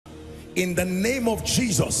in the name of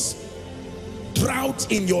Jesus.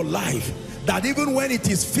 Drought in your life, that even when it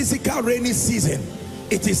is physical rainy season,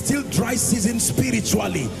 it is still dry season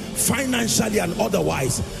spiritually, financially and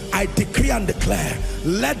otherwise. I decree and declare,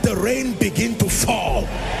 let the rain begin to fall.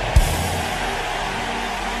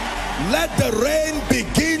 Let the rain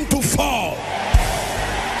begin to fall.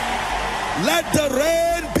 Let the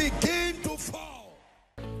rain begin to fall.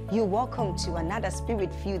 You're welcome to another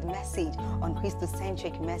spirit-filled message on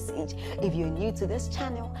Christocentric Message. If you're new to this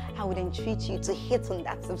channel, I would entreat you to hit on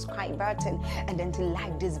that subscribe button and then to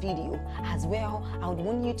like this video. As well, I would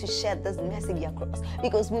want you to share this message across,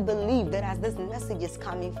 because we believe that as this message is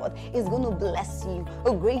coming forth, it's going to bless you.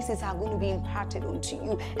 Graces are going to be imparted unto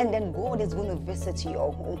you, and then God is going to visit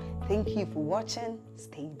your home. Thank you for watching.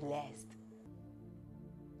 Stay blessed.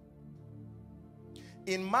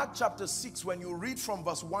 In Mark chapter 6, when you read from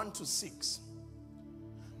verse 1 to 6,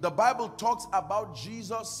 the Bible talks about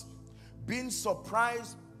Jesus being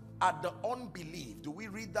surprised at the unbelief. Do we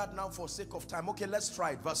read that now for sake of time? Okay, let's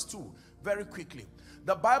try it. Verse 2, very quickly.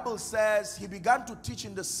 The Bible says, he began to teach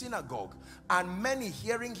in the synagogue, and many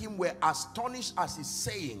hearing him were astonished as he's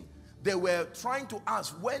saying. They were trying to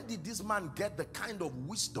ask, when did this man get the kind of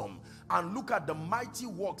wisdom? And look at the mighty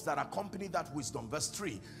works that accompany that wisdom. Verse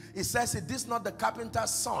 3, it says, is this not the carpenter's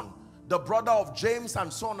son, the brother of James,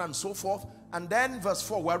 and so on and so forth? And then verse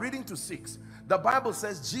 4, we're reading to 6. The Bible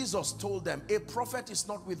says, Jesus told them, a prophet is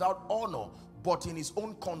not without honor, but in his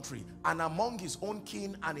own country, and among his own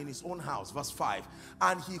kin, and in his own house. Verse 5,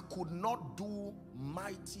 and he could not do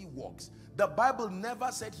mighty works. The Bible never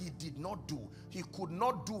said he did not do. He could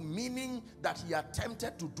not do, meaning that he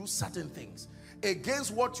attempted to do certain things.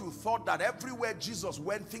 Against what you thought, that everywhere Jesus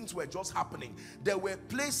went, things were just happening. There were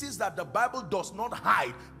places that the Bible does not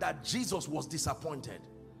hide that Jesus was disappointed.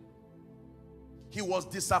 He was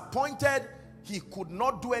disappointed. He could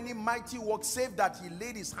not do any mighty work, save that he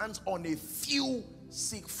laid his hands on a few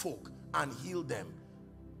sick folk and healed them.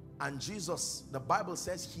 And Jesus, the Bible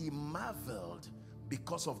says, he marveled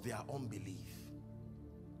because of their unbelief.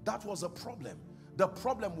 That was a problem. The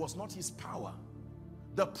problem was not his power.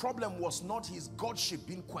 The problem was not his godship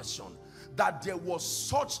being questioned. That there was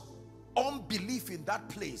such unbelief in that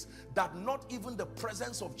place that not even the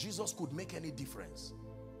presence of Jesus could make any difference.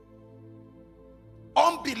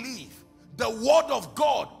 Unbelief, the word of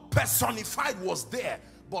God personified, was there,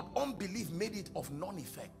 but unbelief made it of none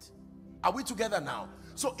effect. Are we together now?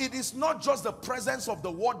 So it is not just the presence of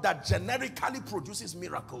the word that generically produces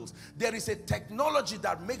miracles. There is a technology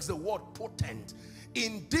that makes the word potent.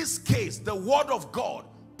 In this case, the word of God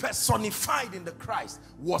personified in the Christ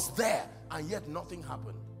was there, and yet nothing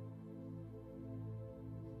happened.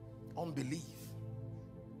 Unbelief.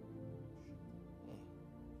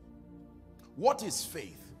 What is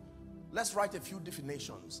faith? Let's write a few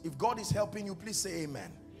definitions. If God is helping you, please say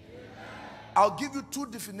amen. I'll give you two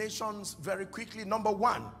definitions very quickly. Number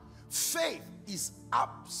one, faith is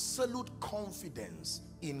absolute confidence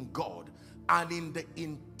in God and in the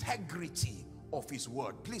integrity of his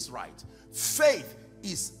word. Please write. Faith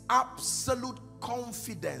is absolute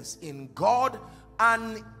confidence in God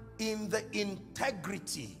and in the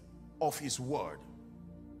integrity of his word.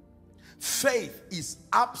 Faith is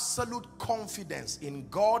absolute confidence in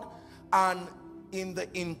God and in the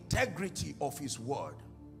integrity of his word.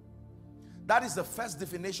 That is the first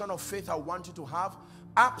definition of faith I want you to have.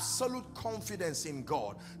 Absolute confidence in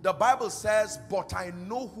God. The Bible says, but I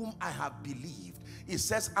know whom I have believed. It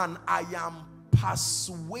says, and I am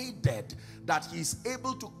persuaded that he is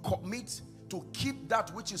able to keep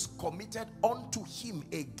that which is committed unto him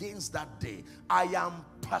against that day. I am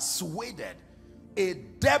persuaded. A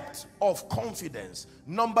depth of confidence.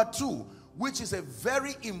 Number two, which is a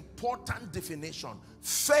very important definition.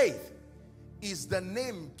 Faith is the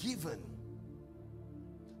name given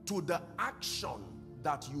to the action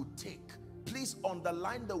that you take. Please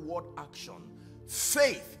underline the word action.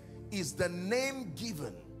 Faith is the name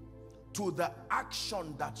given to the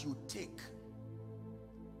action that you take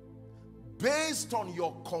based on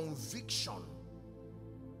your conviction.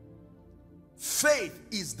 Faith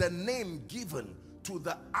is the name given to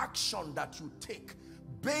the action that you take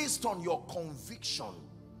based on your conviction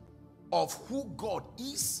of who God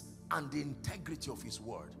is and the integrity of his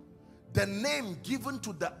word. The name given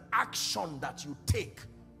to the action that you take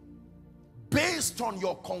based on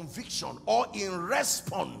your conviction or in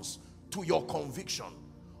response to your conviction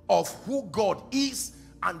of who God is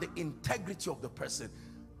and the integrity of the person,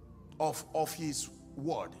 of his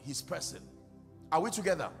word, his person. Are we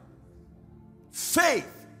together?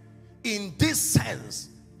 Faith in this sense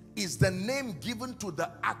is the name given to the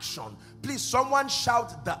action. Please, someone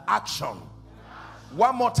shout the action.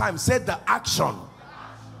 One more time, say the action.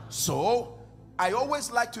 So I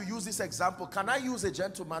always like to use this example. Can I use a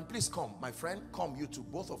gentleman? Please come, my friend. Come, you two,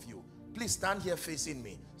 both of you. Please stand here facing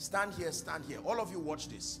me. Stand here, stand here. All of you watch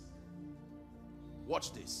this.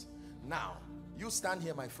 Watch this. Now, you stand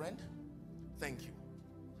here, my friend. Thank you.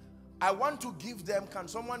 I want to give them, can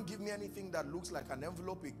someone give me anything that looks like an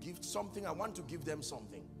envelope, a gift, something? I want to give them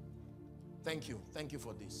something. Thank you. Thank you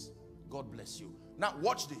for this. God bless you. Now,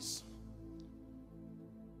 watch this.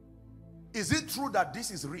 Is it true that this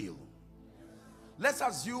is real? Let's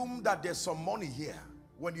assume that there's some money here.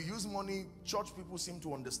 When you use money, church people seem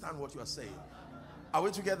to understand what you are saying. Are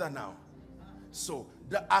we together now? So,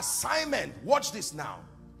 the assignment, watch this now.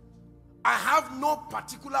 I have no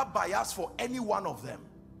particular bias for any one of them.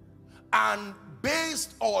 And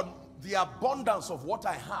based on the abundance of what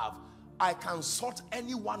I have, I can sort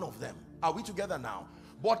any one of them. Are we together now?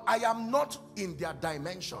 But I am not in their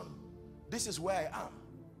dimension. This is where I am.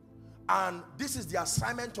 And this is the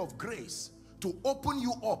assignment of grace, to open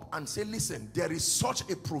you up and say, listen, there is such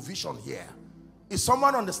a provision here. Is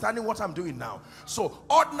someone understanding what I'm doing now? So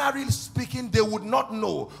ordinarily speaking, they would not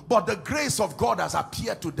know, but the grace of God has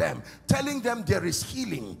appeared to them, telling them there is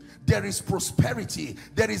healing, there is prosperity,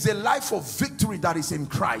 there is a life of victory that is in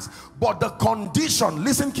Christ. But the condition,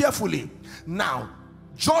 listen carefully, now,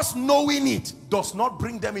 just knowing it does not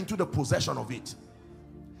bring them into the possession of it.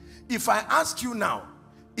 If I ask you now,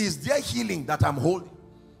 is there healing that I'm holding?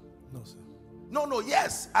 No, sir. No,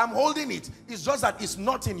 yes, I'm holding it. It's just that it's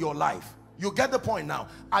not in your life. You get the point now.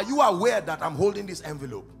 Are you aware that I'm holding this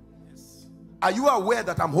envelope? Yes. Are you aware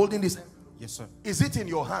that I'm holding this envelope? Yes, sir. Is it in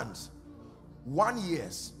your hands? 1 year,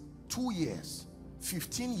 2 years,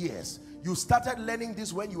 15 years. You started learning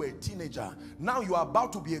this when you were a teenager. Now you are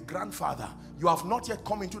about to be a grandfather. You have not yet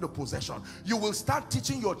come into the possession. You will start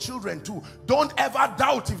teaching your children too. Don't ever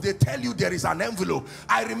doubt if they tell you there is an envelope.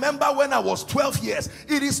 I remember when I was 12 years,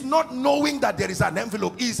 it is not knowing that there is an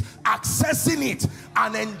envelope, it's accessing it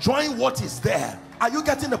and enjoying what is there. Are you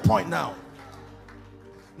getting the point now?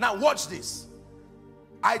 Now watch this.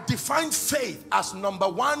 I define faith as number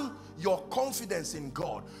one, your confidence in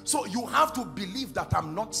God. So you have to believe that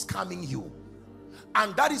I'm not scamming you.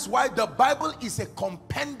 And that is why the Bible is a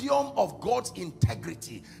compendium of God's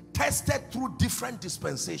integrity, tested through different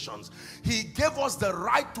dispensations. He gave us the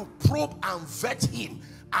right to probe and vet him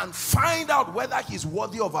and find out whether he's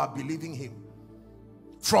worthy of our believing him.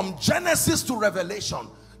 From Genesis to Revelation,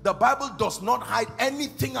 the Bible does not hide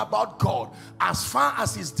anything about God as far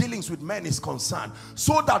as his dealings with men is concerned,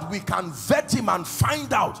 so that we can vet him and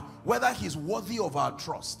find out whether he's worthy of our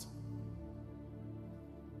trust.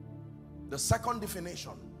 The second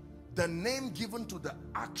definition, the name given to the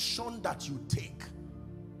action that you take.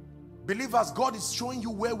 Believers, God is showing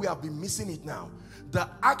you where we have been missing it now. The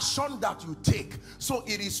action that you take. So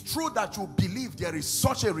it is true that you believe there is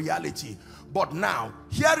such a reality. But now,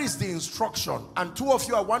 here is the instruction. And two of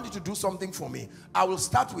you, I want you to do something for me. I will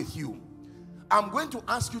start with you. I'm going to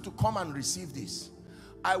ask you to come and receive this.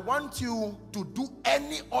 I want you to do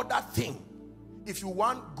any other thing. If you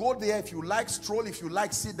want, go there. If you like, stroll. If you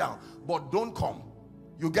like, sit down. But don't come.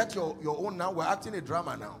 You get your own now. We're acting a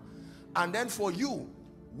drama now. And then for you,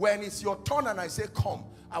 when it's your turn and I say come,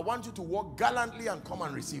 I want you to walk gallantly and come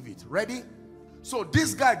and receive it. Ready? So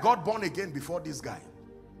this guy got born again before this guy.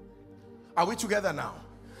 Are we together now?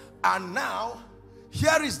 And now,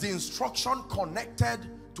 here is the instruction connected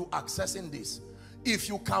to accessing this. If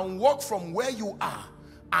you can walk from where you are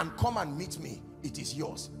and come and meet me, it is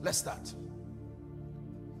yours. Let's start.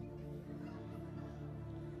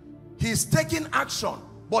 He's taking action,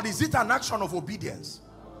 but is it an action of obedience?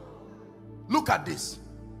 Look at this.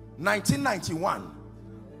 1991,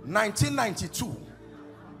 1992,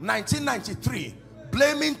 1993,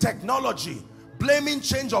 blaming technology, blaming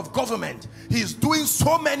change of government. He's doing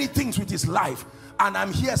so many things with his life, and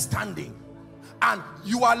I'm here standing. And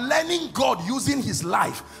you are learning God using his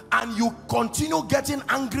life, and you continue getting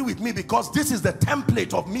angry with me because this is the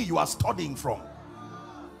template of me you are studying from.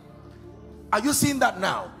 Are you seeing that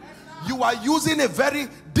now? You are using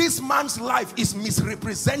this man's life is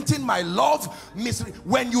misrepresenting my love.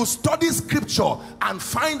 When you study scripture and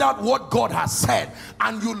find out what God has said,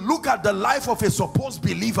 and you look at the life of a supposed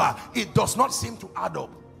believer, it does not seem to add up.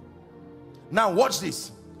 Now watch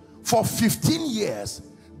this. For 15 years,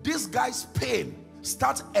 this guy's pain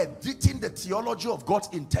starts editing the theology of God's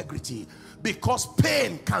integrity, because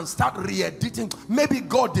pain can start re-editing. Maybe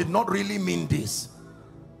God did not really mean this.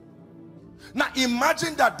 Now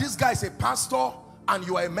imagine that this guy is a pastor and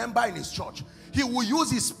you are a member in his church. He will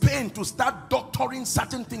use his pain to start doctoring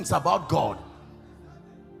certain things about God.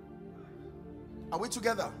 Are we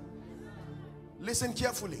together? Listen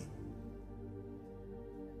carefully.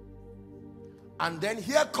 And then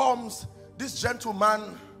here comes this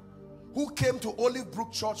gentleman who came to Olive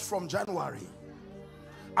Brook Church from January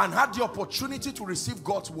and had the opportunity to receive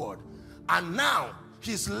God's word. And now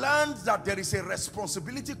he's learned that there is a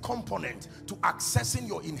responsibility component to accessing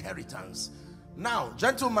your inheritance. Now,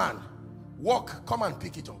 gentleman, walk, come and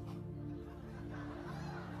pick it up.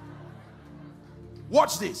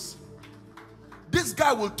 Watch this. This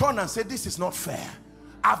guy will turn and say, this is not fair.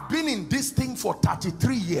 I've been in this thing for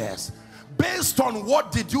 33 years. Based on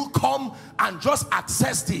what did you come and just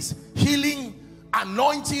access this? Healing,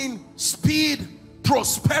 anointing, speed,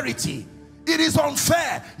 prosperity. It is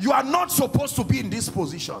unfair. You are not supposed to be in this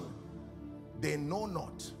position. They know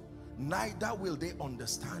not, neither will they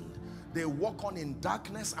understand. They walk on in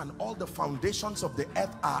darkness, and all the foundations of the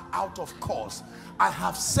earth are out of course. I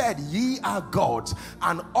have said, ye are gods,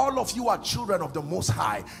 and all of you are children of the Most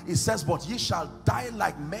High. It says, but ye shall die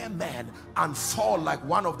like mere men and fall like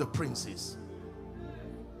one of the princes.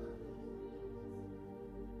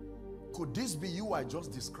 Could this be you I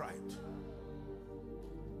just described?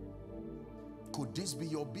 Could this be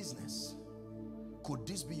your business? Could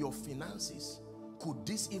this be your finances? Could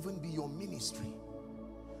this even be your ministry?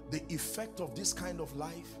 The effect of this kind of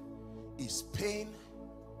life is pain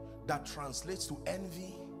that translates to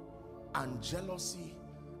envy and jealousy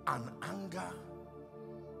and anger.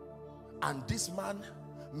 And this man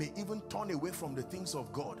may even turn away from the things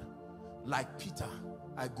of God. Like Peter,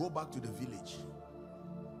 I go back to the village.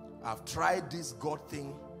 I've tried this God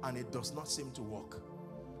thing and it does not seem to work.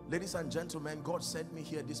 Ladies and gentlemen, God sent me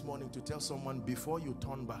here this morning to tell someone, before you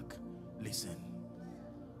turn back, listen,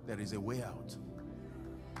 there is a way out.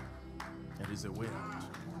 There is a way out.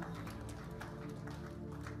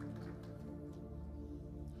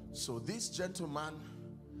 So this gentleman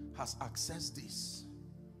has accessed this.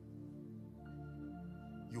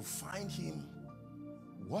 You find him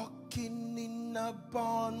walking in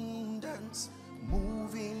abundance,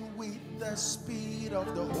 moving with the speed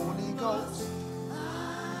of the Holy Ghost.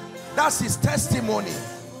 That's his testimony.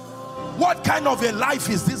 What kind of a life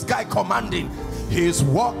is this guy commanding? He's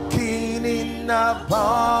walking in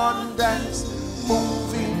abundance,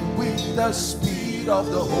 moving with the speed of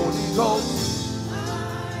the Holy Ghost.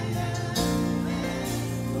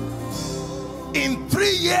 In 3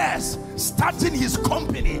 years, starting his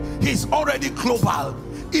company, he's already global.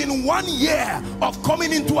 In 1 year of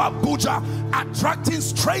coming into Abuja, attracting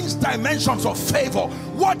strange dimensions of favor.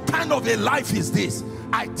 What kind of a life is this?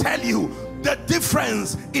 I tell you, the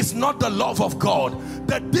difference is not the love of God.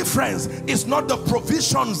 The difference is not the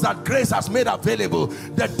provisions that grace has made available.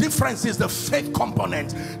 The difference is the faith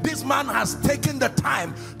component. This man has taken the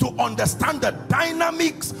time to understand the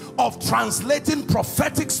dynamics of translating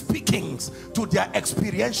prophetic speakings to their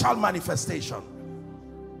experiential manifestation.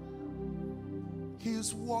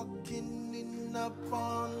 He's walking in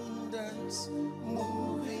abundance,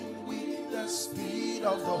 moving with the speed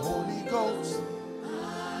of the Holy Ghost.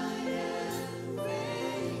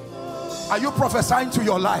 Are you prophesying to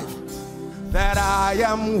your life? That I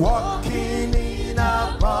am walking in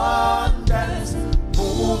abundance,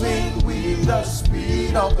 moving with the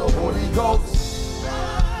speed of the Holy Ghost.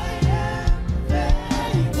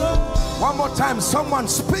 One more time, someone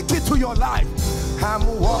speak it to your life. I'm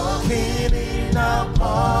walking in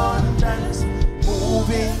abundance,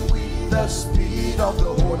 moving with the speed of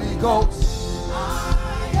the Holy Ghost.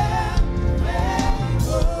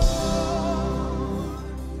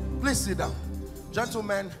 Please sit down.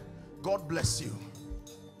 Gentlemen, God bless you.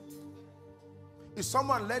 Is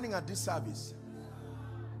someone learning at this service?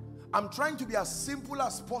 I'm trying to be as simple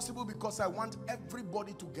as possible because I want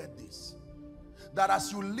everybody to get this. That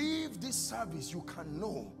as you leave this service, you can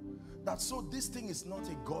know that so this thing is not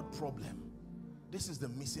a God problem. This is the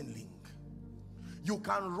missing link. You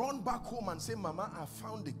can run back home and say, Mama, I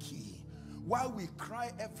found the key. While we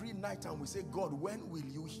cry every night and we say, God, when will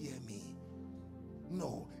you hear me?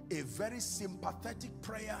 No, a very sympathetic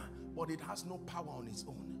prayer, but it has no power on its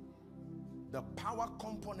own. The power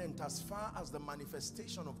component as far as the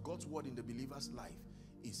manifestation of God's word in the believer's life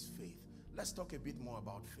is faith. Let's talk a bit more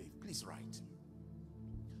about faith. Please write.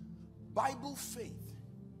 Bible faith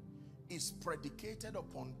is predicated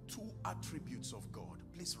upon 2 attributes of God.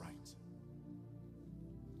 Please write.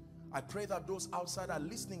 I pray that those outside are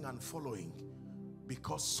listening and following,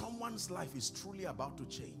 because someone's life is truly about to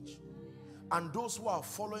change. And those who are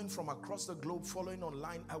following from across the globe, following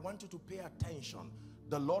online, I want you to pay attention.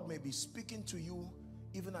 The Lord may be speaking to you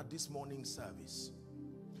even at this morning service.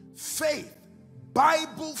 Faith,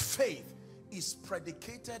 Bible faith, is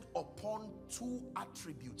predicated upon 2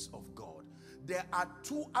 attributes of God. There are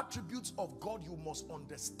two attributes of God you must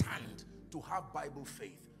understand to have Bible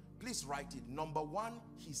faith. Please write it. Number one,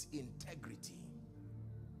 his integrity.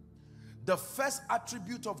 The first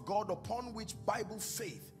attribute of God upon which Bible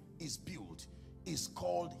faith is built is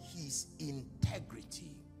called his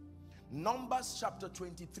integrity. Numbers chapter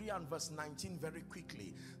 23 and verse 19, very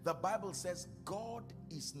quickly. The Bible says, God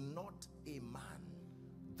is not a man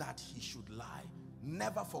that he should lie.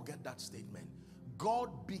 Never forget that statement.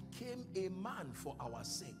 God became a man for our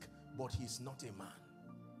sake, but he's not a man.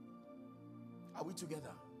 Are we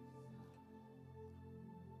together?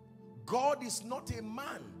 God is not a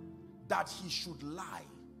man that he should lie.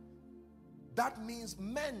 That means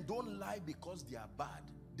men don't lie because they are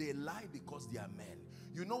bad. They lie because they are men.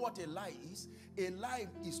 You know what a lie is? A lie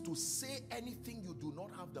is to say anything you do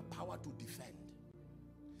not have the power to defend.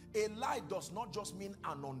 A lie does not just mean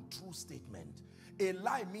an untrue statement. A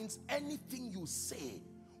lie means anything you say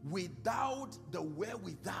without the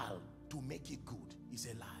wherewithal to make it good is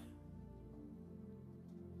a lie.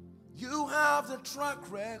 You have the track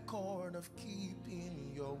record of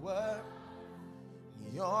keeping your word.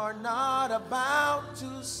 You're not about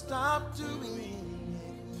to stop doing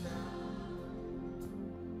it now.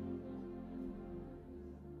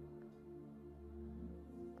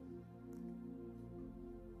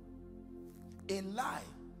 A lie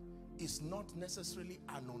is not necessarily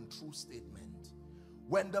an untrue statement.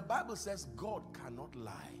 When the Bible says God cannot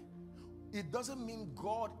lie, it doesn't mean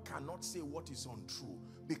God cannot say what is untrue,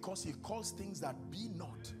 because he calls things that be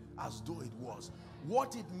not as though it was.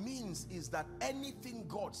 What it means is that anything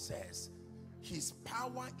God says, his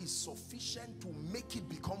power is sufficient to make it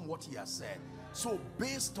become what he has said. So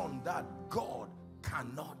based on that, God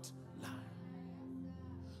cannot lie.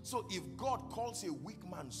 So if God calls a weak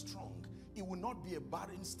man strong, it will not be a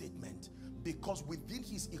barren statement, because within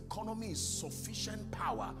his economy is sufficient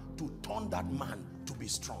power to turn that man to be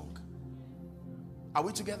strong. Are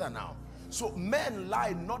we together now? So men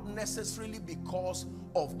lie not necessarily because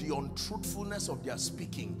of the untruthfulness of their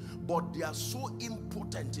speaking, but they are so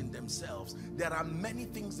impotent in themselves. There are many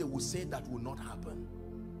things they will say that will not happen.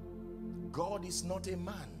 God is not a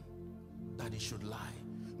man that he should lie,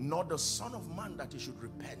 nor the son of man that he should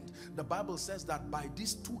repent. The Bible says that by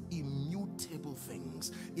these two immutable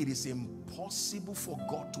things, it is impossible for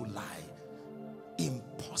God to lie.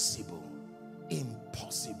 Impossible,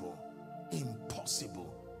 impossible,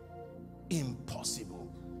 impossible, impossible.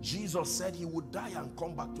 Jesus said he would die and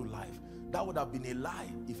come back to life. That would have been a lie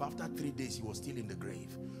if after 3 days he was still in the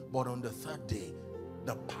grave. But on the third day,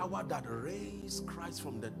 the power that raised Christ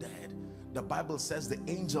from the dead, the Bible says the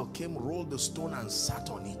angel came, rolled the stone and sat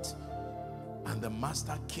on it. And the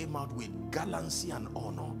master came out with gallancy and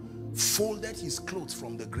honor, folded his clothes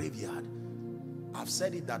from the graveyard. I've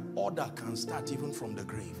said it that order can start even from the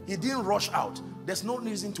grave. He didn't rush out. There's no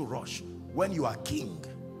reason to rush. When you are king,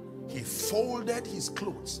 he folded his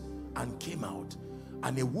clothes and came out.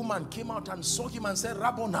 And a woman came out and saw him and said,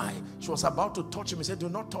 Rabboni. She was about to touch him. He said, do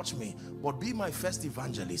not touch me, but be my first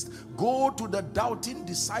evangelist. Go to the doubting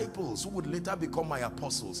disciples who would later become my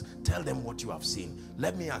apostles. Tell them what you have seen.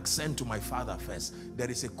 Let me ascend to my Father first. There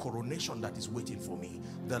is a coronation that is waiting for me.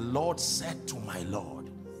 The Lord said to my Lord.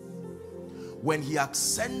 When he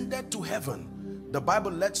ascended to heaven, the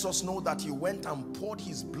Bible lets us know that he went and poured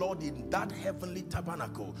his blood in that heavenly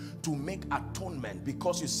tabernacle to make atonement.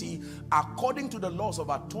 Because you see, according to the laws of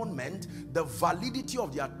atonement, the validity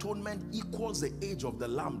of the atonement equals the age of the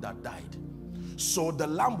lamb that died. So the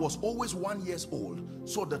lamb was always 1 year old.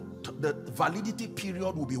 So the validity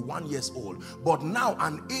period will be 1 year old. But now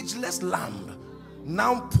an ageless lamb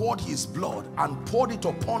now poured his blood and poured it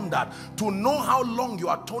upon that. To know how long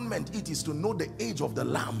your atonement it is to know the age of the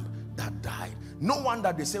lamb that died. No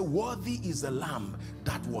wonder they say worthy is the lamb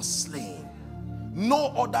that was slain. No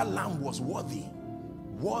other lamb was worthy.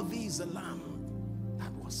 Worthy is the lamb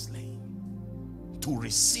that was slain to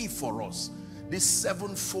receive for us these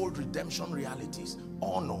sevenfold redemption realities: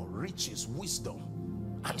 honor, riches, wisdom,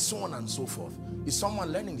 and so on and so forth. Is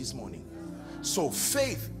someone learning this morning? So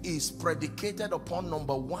faith is predicated upon,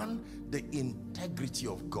 number one, the integrity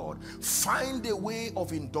of God. Find a way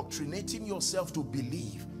of indoctrinating yourself to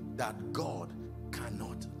believe that God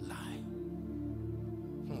cannot lie.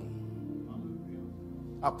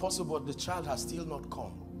 Apostle, but the child has still not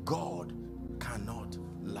come. God cannot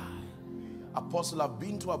lie. Apostle, I've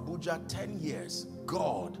been to Abuja 10 years.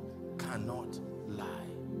 God cannot lie.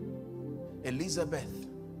 Elizabeth,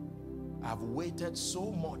 I've waited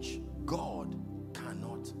so much. God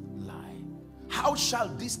cannot lie. How shall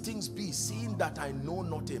these things be, seeing that I know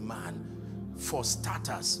not a man? For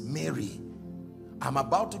starters, Mary, I'm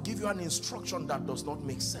about to give you an instruction that does not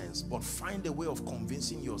make sense, but find a way of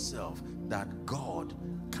convincing yourself that God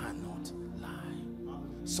cannot lie.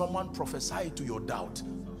 Someone prophesy to your doubt.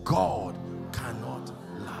 God cannot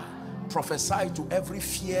lie. Prophesy to every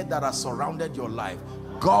fear that has surrounded your life.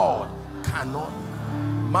 God cannot.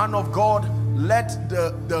 Man of God, let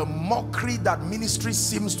the mockery that ministry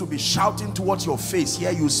seems to be shouting towards your face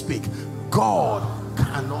hear you speak. God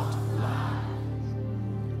cannot lie.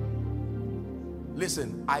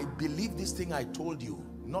 Listen, I believe this thing I told you,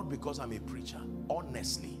 not because I'm a preacher.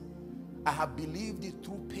 Honestly, I have believed it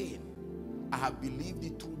through pain. I have believed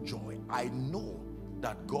it through joy. I know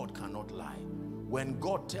that God cannot lie. When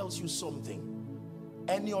God tells you something,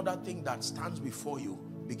 any other thing that stands before you,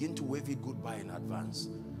 begin to wave it goodbye in advance.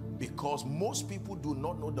 Because most people do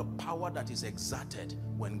not know the power that is exerted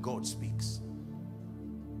when God speaks.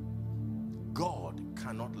 God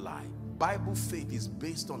cannot lie. Bible faith is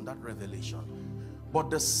based on that revelation. But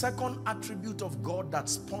the second attribute of God that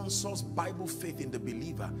sponsors Bible faith in the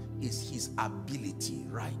believer is his ability,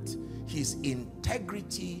 right? His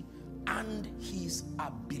integrity and his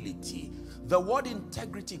ability. The word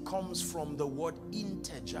integrity comes from the word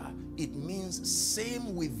integer. It means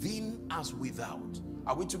same within as without.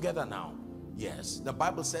 Are we together now? Yes. The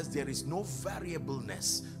Bible says there is no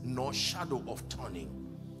variableness nor shadow of turning.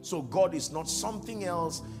 So God is not something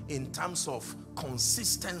else in terms of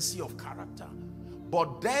consistency of character.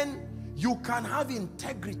 But then you can have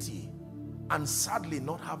integrity and sadly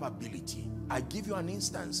not have ability. I give you an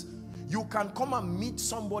instance. You can come and meet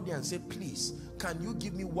somebody and say, please, can you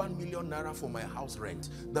give me 1 million naira for my house rent?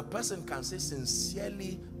 The person can say,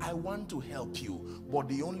 sincerely, I want to help you, but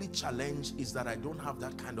the only challenge is that I don't have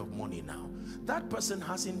that kind of money now. That person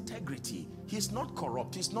has integrity. He's not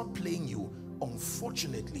corrupt. He's not playing you.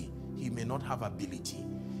 Unfortunately, he may not have ability.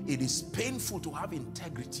 It is painful to have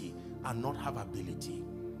integrity and not have ability.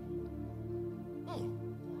 Oh,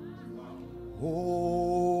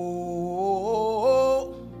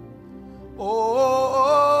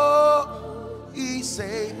 he's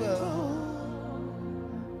able.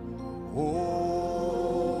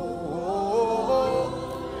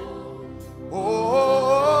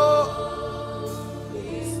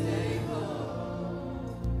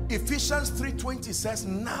 Ephesians 3:20 says,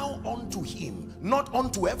 now unto him, not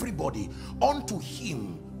unto everybody, unto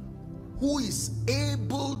him who is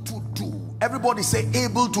able to do. Everybody say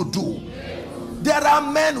able to do. There are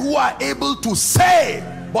men who are able to say,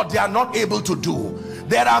 but they are not able to do.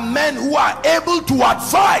 There are men who are able to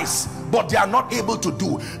advise, but they are not able to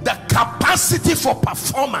do. The capacity for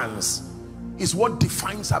performance is what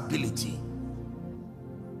defines ability.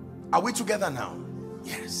 Are we together now?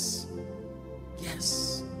 Yes.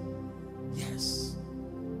 Yes. Yes.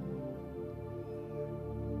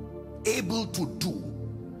 Able to do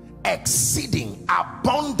exceeding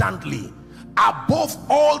abundantly above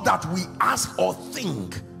all that we ask or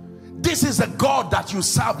think. This is a God that you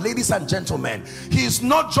serve, ladies and gentlemen. He is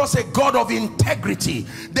not just a God of integrity.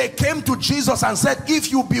 They came to Jesus and said,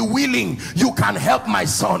 if you be willing, you can help my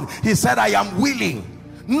son. He said, I am willing.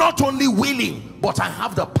 Not only willing, but I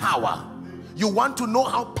have the power. You want to know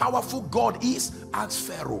how powerful God is? Ask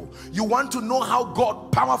Pharaoh. You want to know how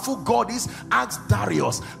powerful God is? Ask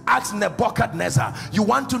Darius. Ask Nebuchadnezzar. You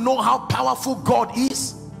want to know how powerful God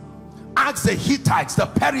is? Ask the Hittites, the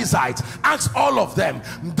Perizzites. Ask all of them.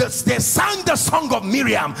 They sang the song of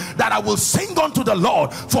Miriam, that I will sing unto the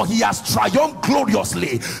Lord, for he has triumphed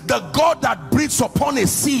gloriously. The God that breathes upon a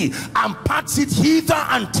sea and parts it hither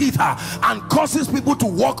and thither and causes people to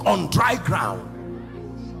walk on dry ground.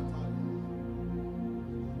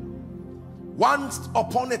 Once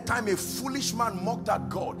upon a time, a foolish man mocked at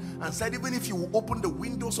God and said, even if you will open the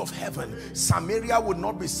windows of heaven, Samaria would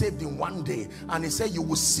not be saved in one day. And he said, you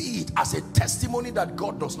will see it as a testimony that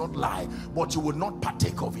God does not lie, but you will not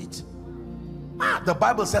partake of it. The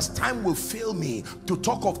Bible says, time will fail me to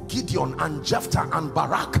talk of Gideon and Jephthah and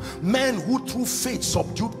Barak, men who through faith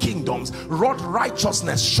subdued kingdoms, wrought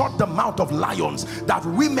righteousness, shut the mouth of lions, that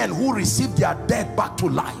women who received their dead back to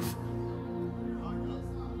life.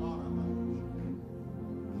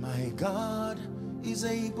 God is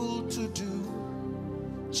able to do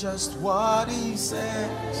just what he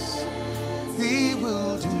says he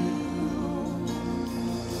will do.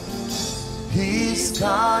 He's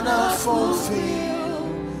gonna fulfill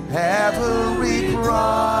every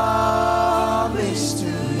promise to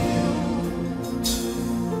you.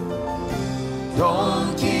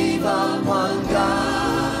 Don't give up on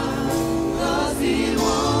God, 'cause he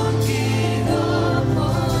won't give up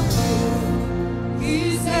on you.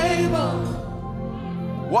 He's able.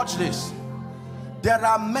 Watch this. There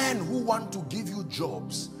are men who want to give you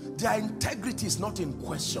jobs. Their integrity is not in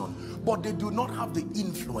question, but they do not have the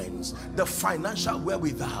influence, the financial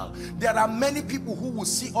wherewithal. There are many people who will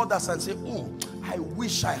see others and say, oh, I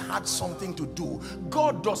wish I had something to do.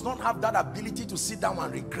 God does not have that ability to sit down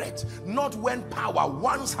and regret. Not when power,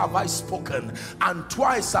 once have I spoken and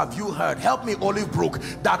twice have you heard. Help me, Olive Brook,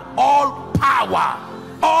 that all power,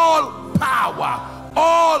 all power,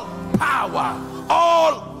 all power,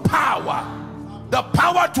 all power, the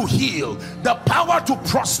power to heal, the power to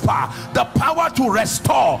prosper, the power to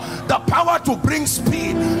restore, the power to bring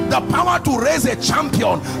speed, the power to raise a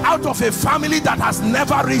champion out of a family that has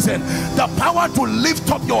never risen, the power to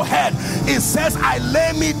lift up your head. It says, I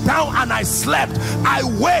lay me down and I slept. I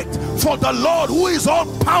wait for the Lord who is all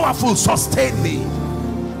powerful sustain me.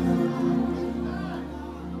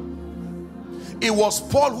 It was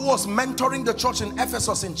Paul who was mentoring the church in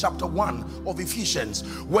Ephesus in chapter 1 of Ephesians.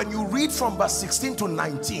 When you read from verse 16 to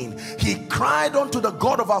 19, he cried unto the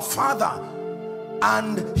God of our Father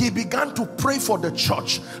and he began to pray for the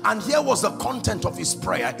church. And here was the content of his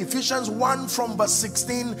prayer. Ephesians 1 from verse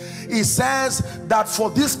 16, he says that for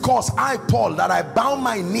this cause I, Paul, that I bow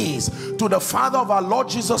my knees to the Father of our Lord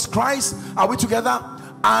Jesus Christ. Are we together?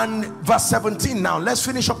 And verse 17 now, let's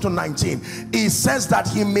finish up to 19. He says that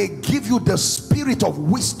he may give you the spirit of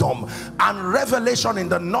wisdom and revelation in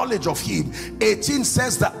the knowledge of him. 18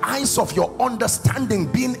 says the eyes of your understanding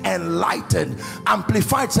being enlightened.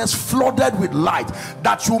 Amplified says flooded with light,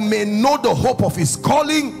 that you may know the hope of his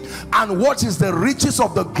calling and what is the riches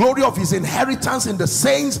of the glory of his inheritance in the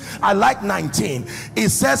saints. I like 19. It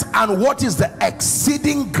says, and what is the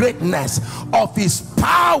exceeding greatness of his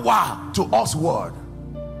power to us word.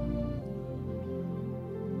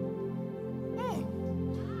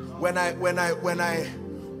 When I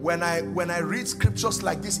read scriptures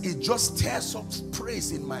like this, it just stirs up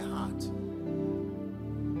praise in my heart.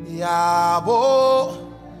 Yabo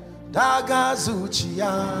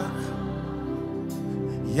dagazuchia,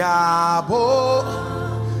 Yabo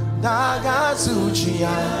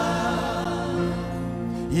dagazuchia,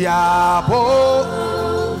 Yabo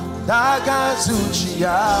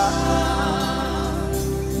dagazuchia,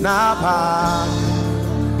 Napa.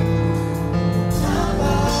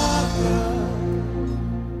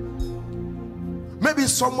 Maybe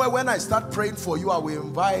somewhere when I start praying for you, I will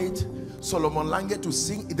invite Solomon Lange to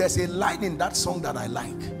sing. There's a line in that song that I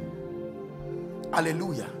like.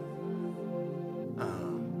 Hallelujah.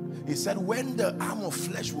 He said, when the arm of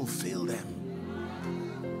flesh will fail them,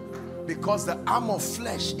 because the arm of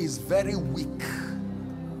flesh is very weak,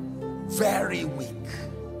 very weak,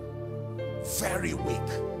 very weak,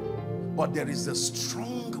 but there is a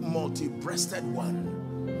strong multi-breasted one.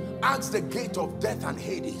 Ask the gate of death and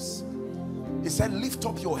Hades. He said, lift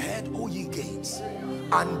up your head, O ye gates,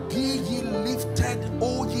 and be ye lifted,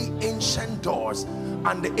 O ye ancient doors.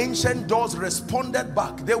 And the ancient doors responded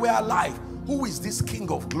back. They were alive. Who is this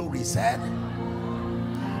King of glory? He said.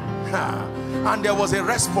 And there was a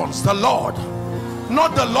response. The Lord.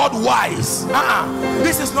 Not the Lord wise.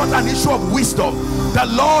 This is not an issue of wisdom. The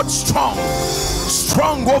Lord strong.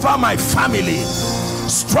 Strong over my family.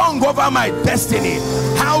 Strong over my destiny.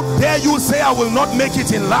 How dare you say I will not make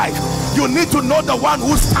it in life? You need to know the one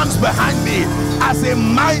who stands behind me as a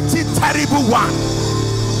mighty, terrible one.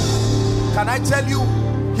 Can I tell you?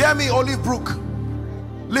 Hear me, Olive Brook.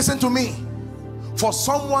 Listen to me. For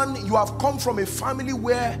someone, you have come from a family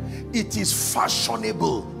where it is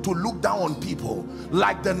fashionable to look down on people,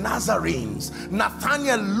 like the Nazarenes.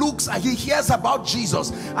 Nathanael looks and he hears about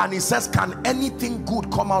Jesus and he says, can anything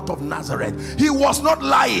good come out of Nazareth? He was not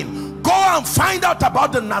lying. Go and find out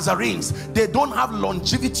about the Nazarenes. They don't have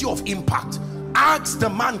longevity of impact. Ask the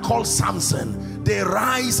man called Samson. They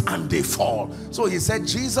rise and they fall. So he said,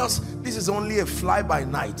 Jesus, this is only a fly by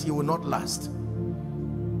night. He will not last.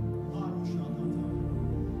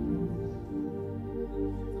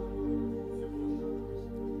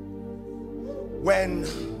 When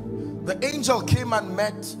the angel came and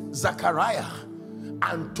met Zechariah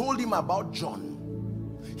and told him about John,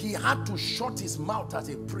 he had to shut his mouth as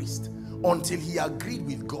a priest until he agreed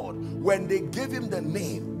with God. When they gave him the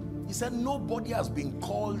name, he said, nobody has been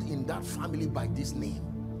called in that family by this name.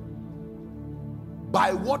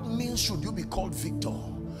 By what means should you be called Victor?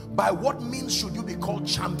 By what means should you be called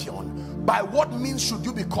champion? By what means should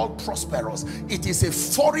you be called prosperous? It is a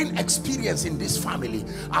foreign experience in this family.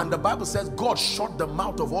 And the Bible says God shut the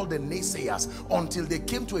mouth of all the naysayers until they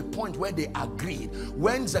came to a point where they agreed.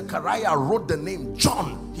 When Zechariah wrote the name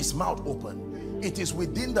John, his mouth opened. It is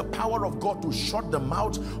within the power of God to shut the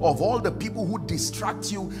mouth of all the people who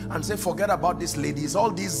distract you and say, forget about this lady. It's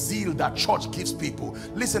all this zeal that church gives people.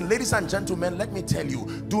 Listen, ladies and gentlemen, let me tell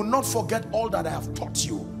you, do not forget all that I have taught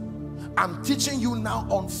you. I'm teaching you now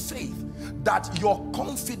on faith, that your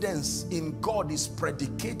confidence in God is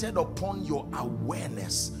predicated upon your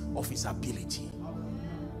awareness of his ability.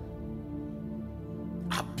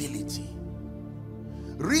 Ability.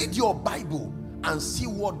 Read your Bible and see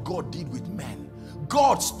what God did with men.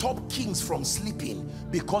 God stopped kings from sleeping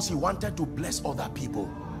because he wanted to bless other people.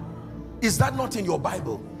 Is that not in your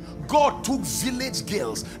Bible? God took village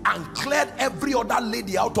girls and cleared every other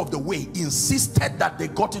lady out of the way, insisted that they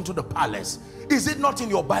got into the palace. Is it not in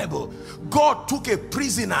your Bible? God took a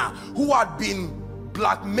prisoner who had been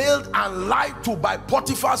blackmailed and lied to by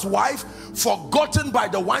Potiphar's wife, forgotten by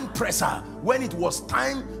the wine presser. When it was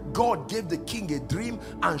time, God gave the king a dream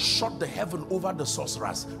and shut the heaven over the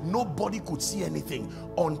sorcerers. Nobody could see anything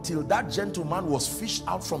until that gentleman was fished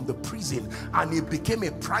out from the prison and he became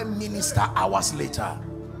a prime minister hours later.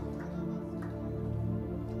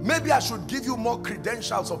 Maybe I should give you more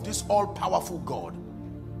credentials of this all-powerful God.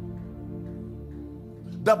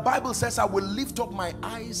 The Bible says, I will lift up my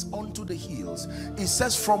eyes unto the hills. It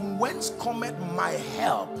says, from whence cometh my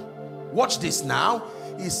help? Watch this now.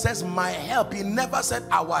 He says my help. He never said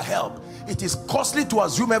our help. It is costly to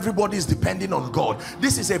assume everybody is depending on God.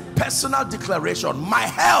 This is a personal declaration. My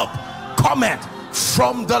help cometh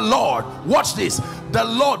from the Lord. Watch this. The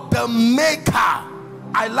Lord, the maker.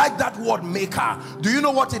 I like that word, maker. Do you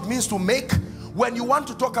know what it means to make? When you want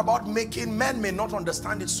to talk about making, men may not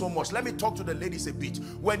understand it so much. Let me talk to the ladies a bit.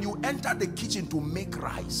 When you enter the kitchen to make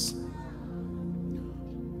rice,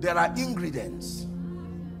 there are ingredients.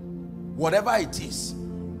 Whatever it is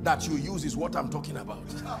that you use is what I'm talking about.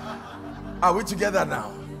 Are we together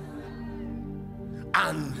now?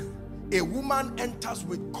 And a woman enters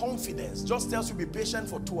with confidence, just tells you be patient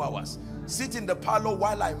for 2 hours, sit in the parlor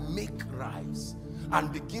while I make rice,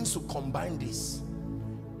 and begins to combine this,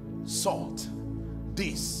 salt,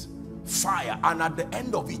 this, fire, and at the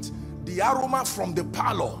end of it, the aroma from the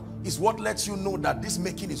parlor is what lets you know that this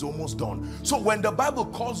making is almost done. So when the Bible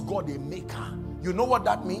calls God a maker, you know what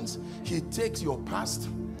that means? He takes your past,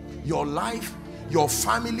 your life, your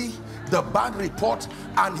family, the bad report,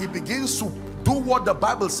 and he begins to do what the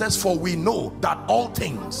Bible says, for we know that all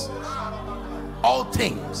things,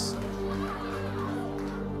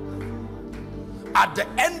 at the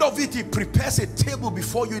end of it, he prepares a table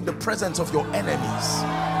before you in the presence of your enemies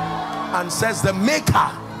and says, the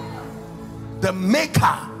maker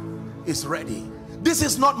is ready. This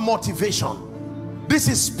is not motivation. This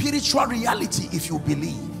is spiritual reality if you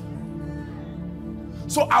believe.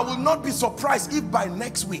 So I will not be surprised if by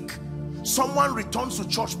next week someone returns to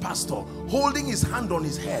church pastor holding his hand on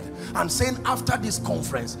his head and saying, after this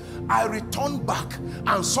conference I returned back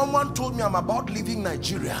and someone told me I'm about leaving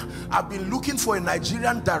Nigeria. I've been looking for a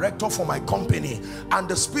Nigerian director for my company, and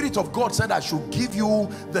the Spirit of God said I should give you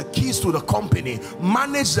the keys to the company,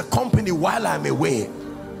 manage the company while I'm away.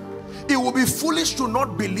 It will be foolish to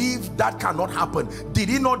not believe that cannot happen. Did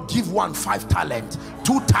he not give one 5 talents,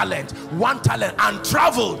 2 talents, 1 talent, and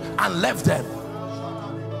traveled and left them?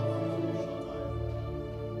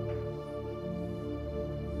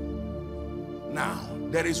 Now,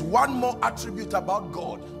 there is one more attribute about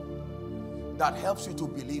God that helps you to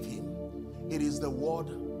believe him. It is the word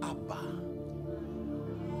Abba.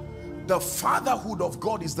 The fatherhood of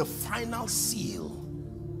God is the final seal.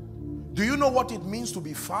 Do you know what it means to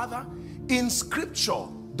be father? In scripture,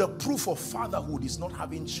 the proof of fatherhood is not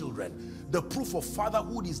having children. The proof of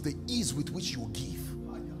fatherhood is the ease with which you give.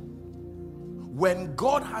 When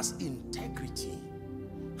God has integrity,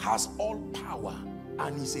 has all power,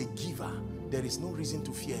 and is a giver, there is no reason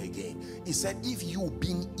to fear again. He said, if you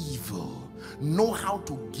being evil know how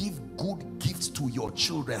to give good gifts to your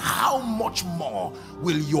children, how much more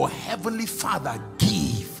will your heavenly Father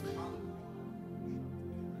give?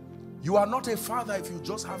 You are not a father if you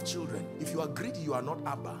just have children. If you are greedy, you are not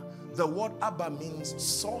Abba. The word Abba means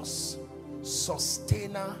source,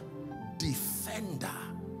 sustainer, defender,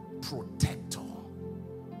 protector.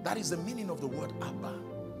 That is the meaning of the word Abba.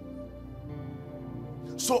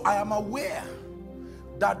 So I am aware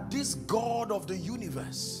that this God of the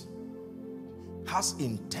universe has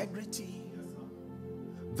integrity,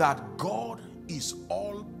 that God is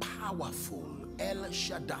all powerful, El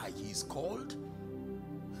Shaddai he is called,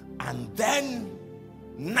 and then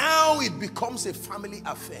now it becomes a family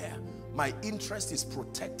affair. My interest is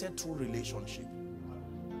protected through relationship.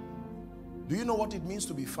 Do you know what it means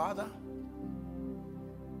to be father?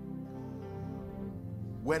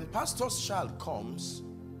 When pastor's child comes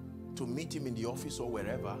to meet him in the office or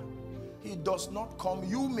wherever, he does not come.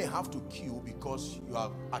 You may have to queue because you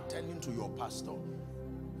are attending to your pastor,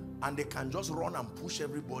 and they can just run and push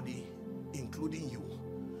everybody, including you,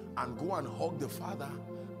 and go and hug the father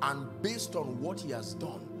And based on what he has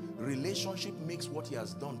done, relationship makes what he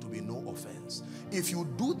has done to be no offense. If you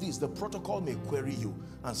do this, the protocol may query you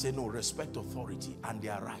and say, no, respect authority, and they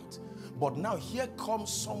are right. But now here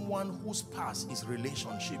comes someone whose past is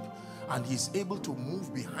relationship, and he's able to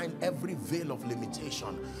move behind every veil of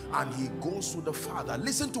limitation, and he goes to the Father.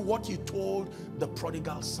 Listen to what he told the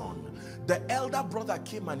prodigal son. The elder brother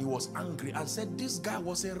came and he was angry and said, this guy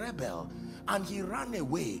was a rebel and he ran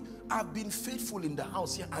away. I've been faithful in the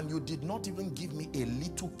house here, and you did not even give me a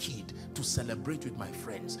little kid to celebrate with my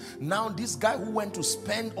friends. Now this guy who went to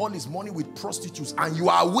spend all his money with prostitutes, and you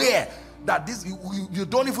are aware that this, you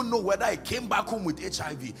don't even know whether he came back home with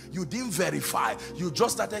HIV. You didn't verify. You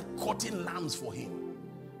just started cutting lambs for him.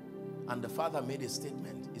 And the father made a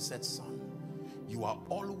statement. He said, son, you are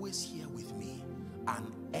always here with me,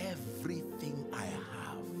 and everything I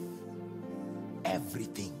have,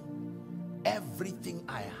 everything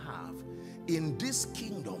I have in this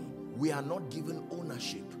kingdom, we are not given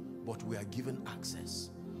ownership, but we are given access.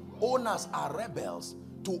 Owners are rebels.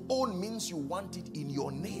 To own means you want it in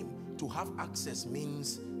your name. To have access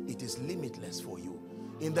means it is limitless for you.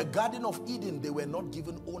 In the Garden of Eden, they were not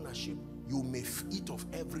given ownership. You may eat of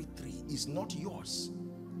every tree. It's not yours.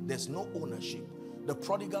 There's no ownership. The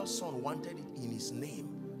prodigal son wanted it in his name,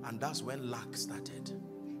 and that's when lack started.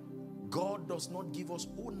 God does not give us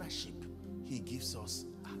ownership. He gives us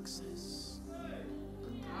access.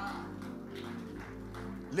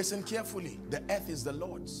 Listen carefully. The earth is the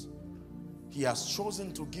Lord's. He has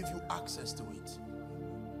chosen to give you access to it.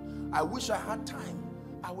 I wish I had time.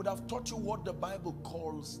 I would have taught you what the Bible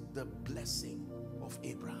calls the blessing of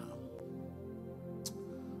Abraham.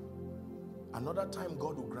 Another time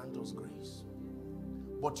God will grant us grace.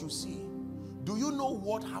 But you see, do you know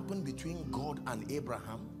what happened between God and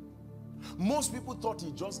Abraham? Most people thought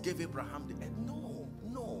he just gave Abraham the earth. No,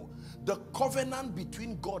 no. The covenant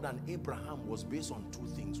between God and Abraham was based on two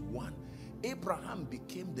things. One, Abraham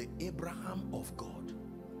became the Abraham of God.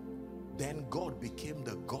 Then God became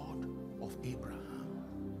the God of Abraham.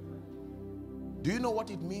 Do you know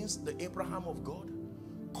what it means, the Abraham of God?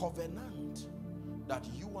 Covenant. That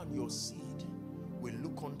you and your seed will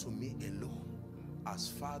look unto me alone as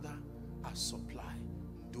Father, as supply.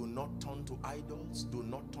 Do not turn to idols. Do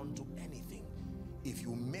not turn to anything. If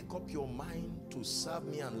you make up your mind to serve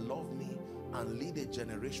me and love me and lead a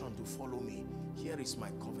generation to follow me, here is my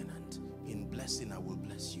covenant. In blessing, I will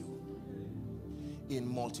bless you. In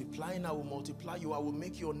multiplying, I will multiply you. I will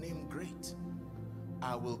make your name great.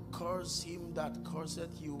 I will curse him that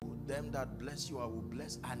curseth you. Them that bless you, I will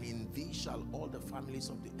bless. And in thee shall all the families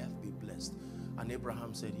of the earth be blessed. And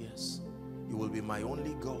Abraham said, yes, you will be my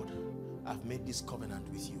only God. I've made this covenant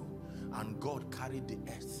with you. And God carried the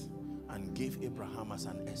earth and gave Abraham as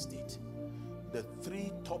an estate. The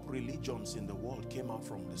three top religions in the world came out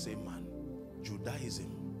from the same man.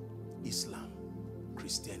 Judaism, Islam,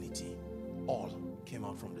 Christianity, all came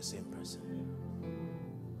out from the same person.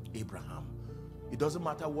 Abraham. It doesn't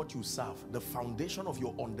matter what you serve. The foundation of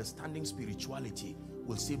your understanding spirituality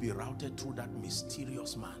will still be routed through that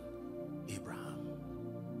mysterious man, Abraham.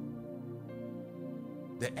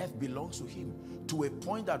 The earth belongs to him, to a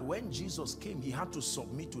point that when Jesus came, he had to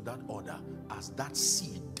submit to that order as that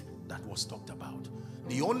seed that was talked about.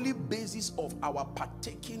 The only basis of our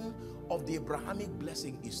partaking of the Abrahamic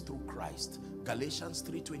blessing is through Christ. Galatians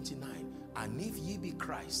 3:29. And if ye be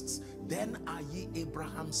Christ's, then are ye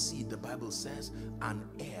Abraham's seed, the Bible says, and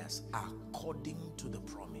heirs according to the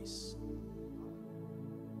promise.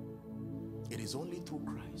 It is only through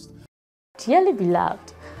Christ. Dearly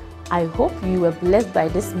beloved, I hope you were blessed by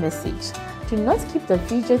this message. Do not keep the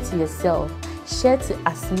video to yourself. Share to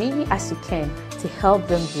as many as you can to help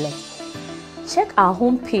them bless. Check our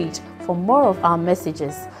homepage for more of our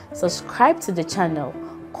messages. Subscribe to the channel,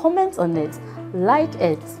 comment on it, like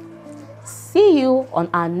it. See you on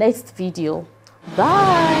our next video.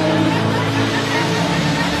 Bye.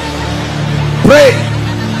 Pray,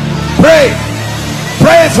 pray,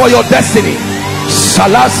 pray for your destiny.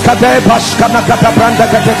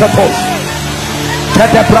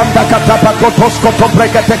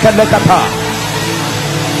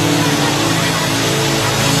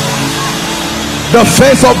 The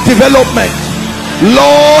phase of development.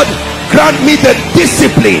 Lord, grant me the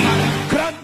discipline